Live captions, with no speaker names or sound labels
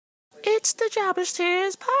It's the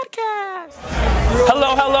Jobbertearspodcss podcast.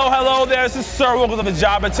 Hello there. This is Sir. Welcome to the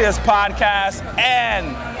Jobbertearspodcss,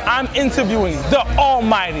 and I'm interviewing the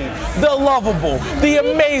almighty, the lovable, the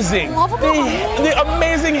amazing, the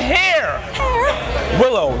amazing hair.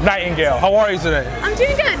 Willow Nightingale. How are you today? I'm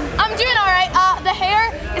doing good. I'm doing all right. The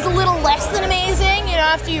hair is a little less than amazing. You know,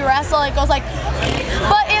 after you wrestle, it goes like,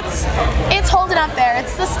 but it's holding up there.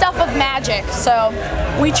 It's the stuff of magic. So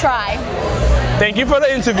we try. Thank you for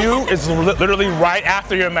the interview. It's literally right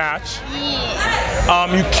after your match. Yeah.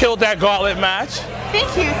 You killed that gauntlet match.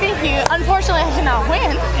 Thank you. Unfortunately, I did not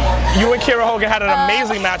win. You and Kira Hogan had an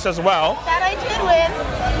amazing match as well. That I did win.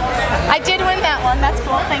 I did win that one. That's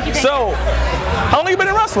cool. Thank you. So, how long have you been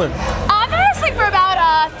in wrestling? I've been wrestling for about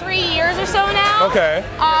 3 years or so now. Okay.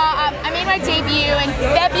 I made my debut in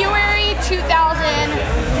February 2015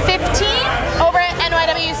 over at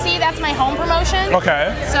NYWC. That's my home promotion. Okay.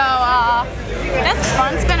 So, that's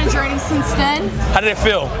fun. It's been a journey since then. How did it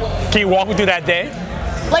feel? Can you walk me through that day?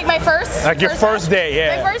 Like my first? Like your first day,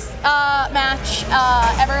 yeah. My first match,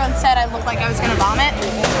 everyone said I looked like I was going to vomit,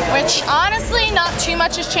 which honestly, not too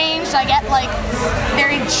much has changed. I get like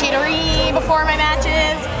very jittery before my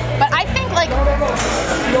matches, but I think like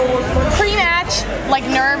pre-match, like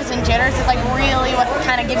nerves and jitters is like really what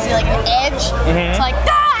kind of gives you like an edge. It's like,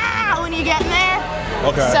 ah, when you get in there.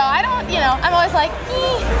 Okay. So I don't, you know, I'm always like,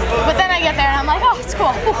 but then I get there and I'm like, oh, it's cool.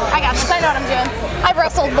 I got this. I know what I'm doing. I've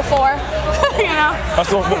wrestled before, you know.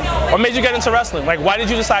 What made you get into wrestling? Like, why did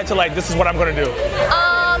you decide to like, this is what I'm gonna do?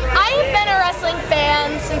 I've been a wrestling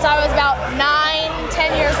fan since I was about 9,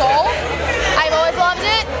 10 years old. I've always loved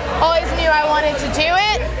it. Always knew I wanted to do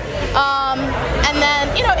it. And then,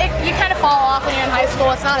 you know, you kind of fall off when you're in high school.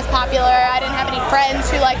 It's not as popular. I didn't have any friends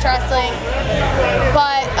who liked wrestling.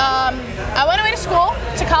 But I went away to school,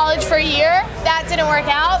 to college for a year. That didn't work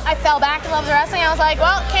out. I fell back in love with wrestling. I was like,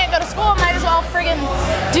 well, can't go to school. Might as well friggin'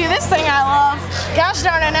 do this thing I love. Gosh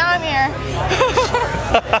darn it, now I'm here.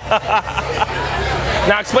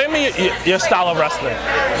 Now explain to me your style of wrestling.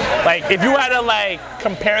 Like, if you had to like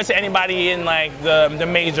compare it to anybody in like the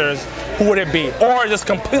majors, who would it be? Or just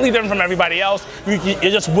completely different from everybody else?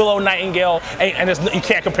 You're just Willow Nightingale, and you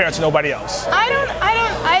can't compare it to nobody else. I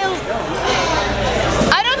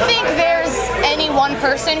don't think there's any one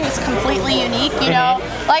person who's completely unique, you know?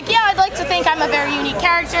 Like, yeah, I'd like to think I'm a very unique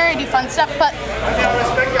character, I do fun stuff, but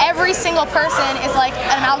every single person is like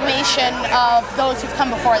an amalgamation of those who've come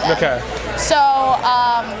before them. Okay. So,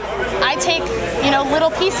 I take, you know, little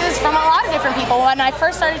pieces from a lot of different people. When I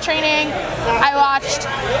first started training, I watched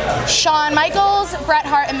Shawn Michaels, Bret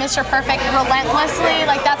Hart, and Mr. Perfect relentlessly.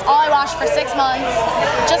 Like, that's all I watched for 6 months,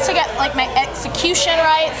 just to get like my execution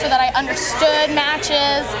right, so that I understood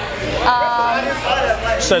matches.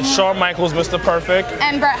 You said Shawn Michaels, Mr. Perfect,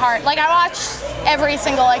 and Bret Hart. Like, I watched every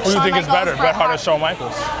single like. Who do you think Michaels, is better, Bret Hart or Shawn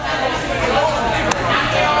Michaels?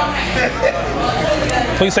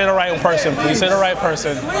 Please say the right person. Please say the right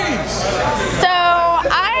person. So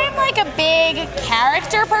I'm like a big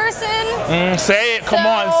character person. Say it. Come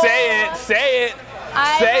on. Say it. Say it.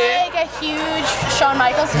 I'm like a huge Shawn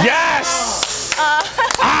Michaels fan. Yes.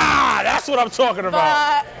 That's what I'm talking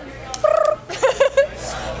about.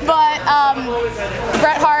 But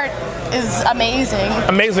Bret Hart is amazing.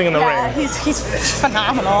 Amazing in the ring. He's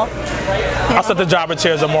phenomenal. I said the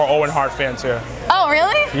Jobbertears are more Owen Hart fans here. Oh,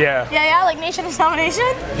 really? Yeah. Yeah, like Nation of Domination?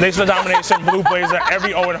 Nation of Domination, Blue Blazer,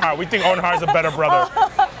 every Owen Hart. We think Owen Hart's a better brother.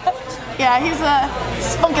 Yeah, he's a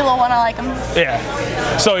spunky little one. I like him. Yeah.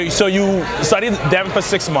 So you studied them for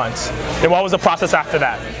 6 months. And what was the process after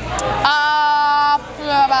that?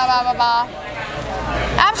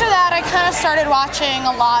 After that, I kind of started watching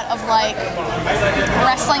a lot of like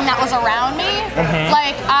wrestling that was around me.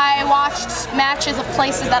 Like, I watched matches of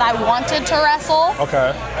places that I wanted to wrestle.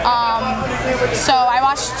 Okay. So I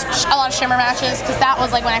watched a lot of Shimmer matches, because that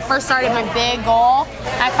was like when I first started my big goal.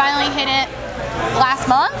 I finally hit it last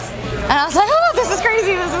month, and I was like, oh, this is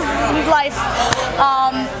crazy, this is life.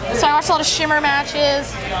 So I watched a lot of Shimmer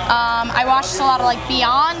matches. I watched a lot of like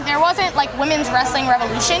Beyond. There wasn't like Women's Wrestling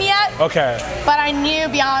Revolution yet. Okay. But I knew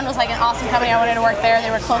Beyond was like an awesome company. I wanted to work there.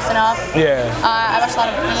 They were close enough. Yeah. I watched a lot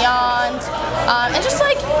of Beyond. And just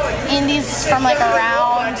like indies from like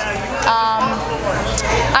around.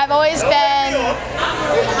 I've always been,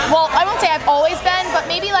 well, I won't say I've always been, but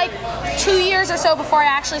maybe like 2 years or so before I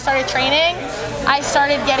actually started training, I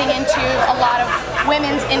started getting into a lot of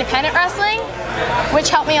women's independent wrestling, which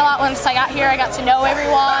helped me a lot once I got here. I got to know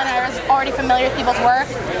everyone. I was already familiar with people's work.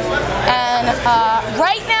 And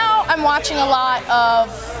right now I'm watching a lot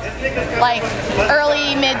of like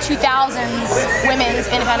early mid-2000s women's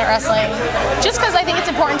independent wrestling, just because I think it's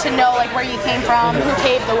important to know like where you came from, who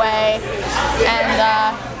paved the way,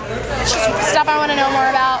 and just stuff I want to know more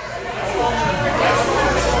about.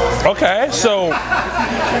 Okay, so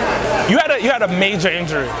you had a major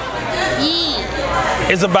injury. Yeah.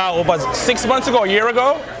 It's about, what was it, 6 months ago, a year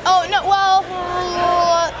ago? Oh no, well,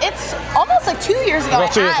 it's almost like 2 years ago.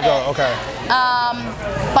 About 2 years ago, okay.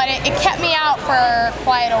 But it kept me out for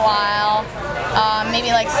quite a while.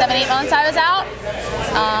 Maybe like 7-8 months I was out.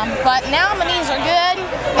 But now my knees are good.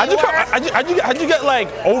 How'd you get like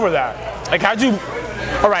over that? Like how'd you?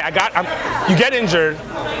 All right, you get injured,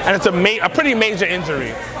 and it's a pretty major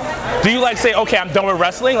injury. Do you like say, okay, I'm done with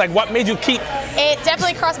wrestling? Like what made you keep? It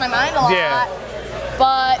definitely crossed my mind a lot. Yeah.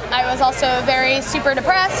 But I was also very super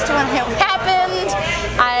depressed when it happened.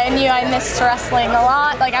 I knew I missed wrestling a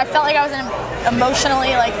lot. Like I felt like I was in an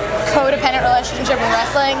emotionally like codependent relationship with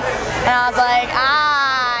wrestling, and I was like,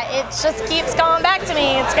 it just keeps going back to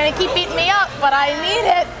me. It's gonna keep beating me up, but I need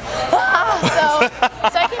it. So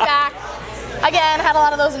I came back. Again, had a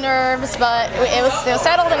lot of those nerves, but it was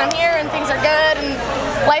settled, and I'm here, and things are good, and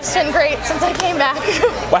life's been great since I came back.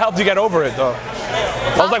 What helped you get over it, though?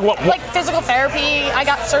 Like physical therapy. I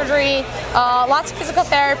got surgery, lots of physical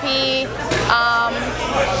therapy.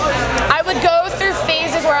 I would go through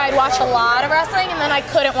phases where I'd watch a lot of wrestling, and then I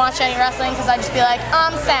couldn't watch any wrestling because I'd just be like,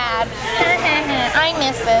 I'm sad, I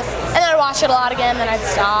miss this, and then I'd watch it a lot again, then I'd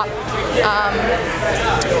stop.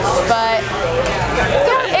 But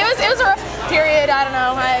yeah, it was a rough period. I don't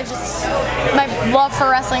know. My love for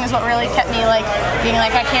wrestling is what really kept me like being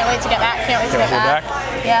like, I can't wait to get back. Can't wait to get back.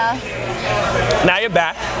 Yeah. Now you're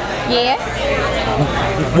back. Yeah.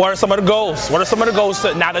 What are some of the goals? What are some of the goals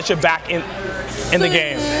now that you're back in the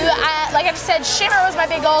game? Like I said, Shimmer was my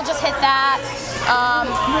big goal. Just hit that.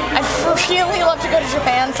 I really love to go to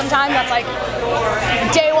Japan sometime. That's like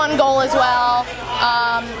day one goal as well.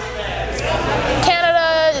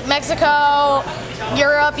 Canada, Mexico,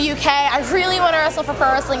 Europe, UK. I really want to wrestle for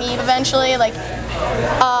Pro Wrestling Eve eventually. Like,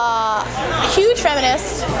 huge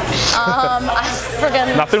feminist. I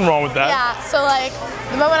friggin' Nothing wrong with that. Yeah. So like,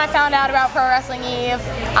 the moment I found out about Pro Wrestling Eve,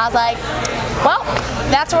 I was like, well,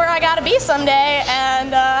 that's where I gotta be someday,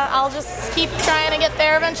 and I'll just keep trying to get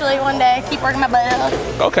there eventually one day. Keep working my butt off.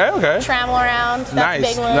 Okay. Travel around. That's a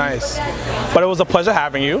big one. Nice. But it was a pleasure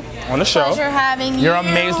having you on the show. Pleasure having you. You're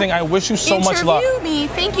amazing. I wish you so much luck. Interview me.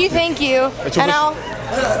 Thank you. And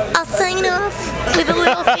I'll sign off with a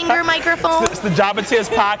little finger microphone. It's the Jobbertear's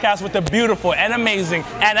podcast with the beautiful and amazing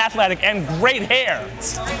and athletic and great hair,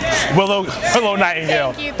 Willow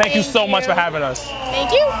Nightingale. Thank you so much for having us.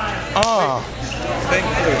 Thank you.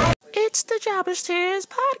 It's the Jobbertear's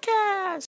podcast.